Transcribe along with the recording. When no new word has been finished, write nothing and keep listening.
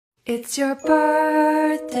It's your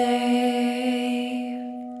birthday.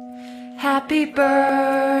 Happy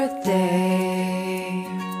birthday.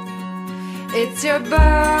 It's your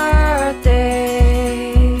birthday.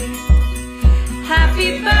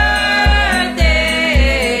 Happy birthday.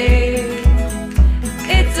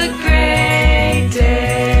 It's a great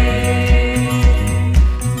day.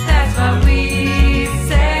 That's what we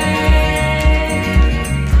say.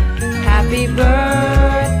 Happy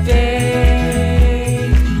birthday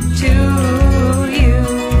to you.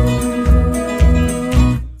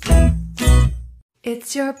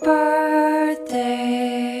 It's your birthday.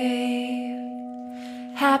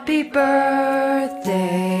 Happy birthday.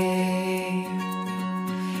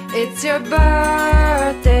 It's your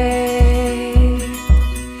birthday.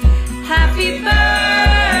 Happy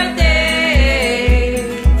birthday.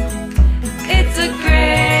 It's a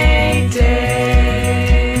great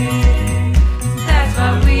day. That's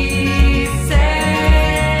what we say.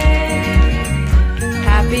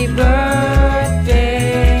 Happy birthday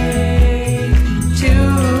to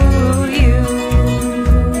you.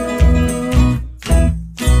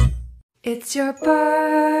 It's your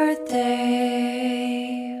birthday.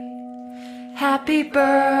 Happy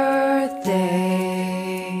birthday.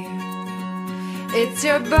 It's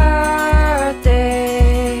your birthday.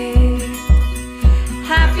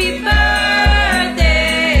 Happy birthday.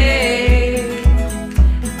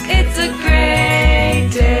 It's a great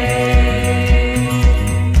day.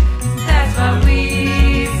 That's what we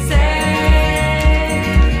say.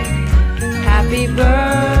 Happy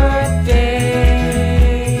birthday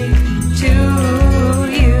to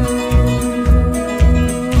you.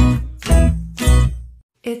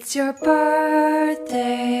 It's your birthday.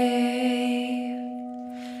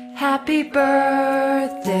 Happy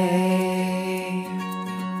birthday.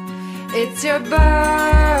 It's your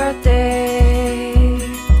birthday.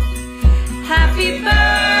 Happy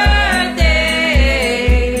birthday.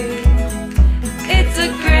 It's a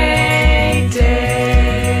great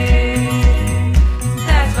day.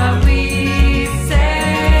 That's what we say.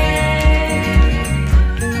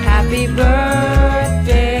 Happy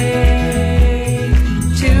birthday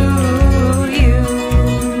to you.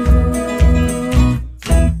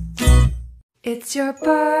 It's your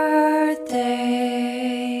birthday.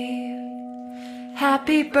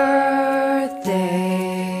 Happy birthday.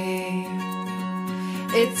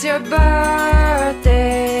 It's your birthday.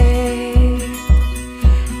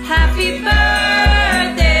 Happy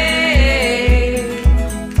birthday.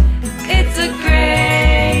 It's a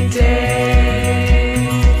great day.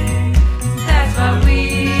 That's what we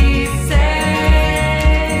say.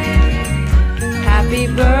 Happy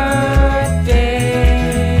birthday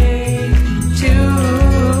to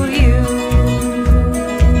you.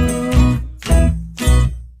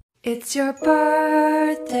 It's your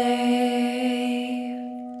birthday.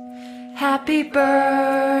 Happy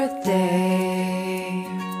birthday.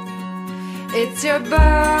 It's your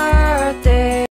birthday.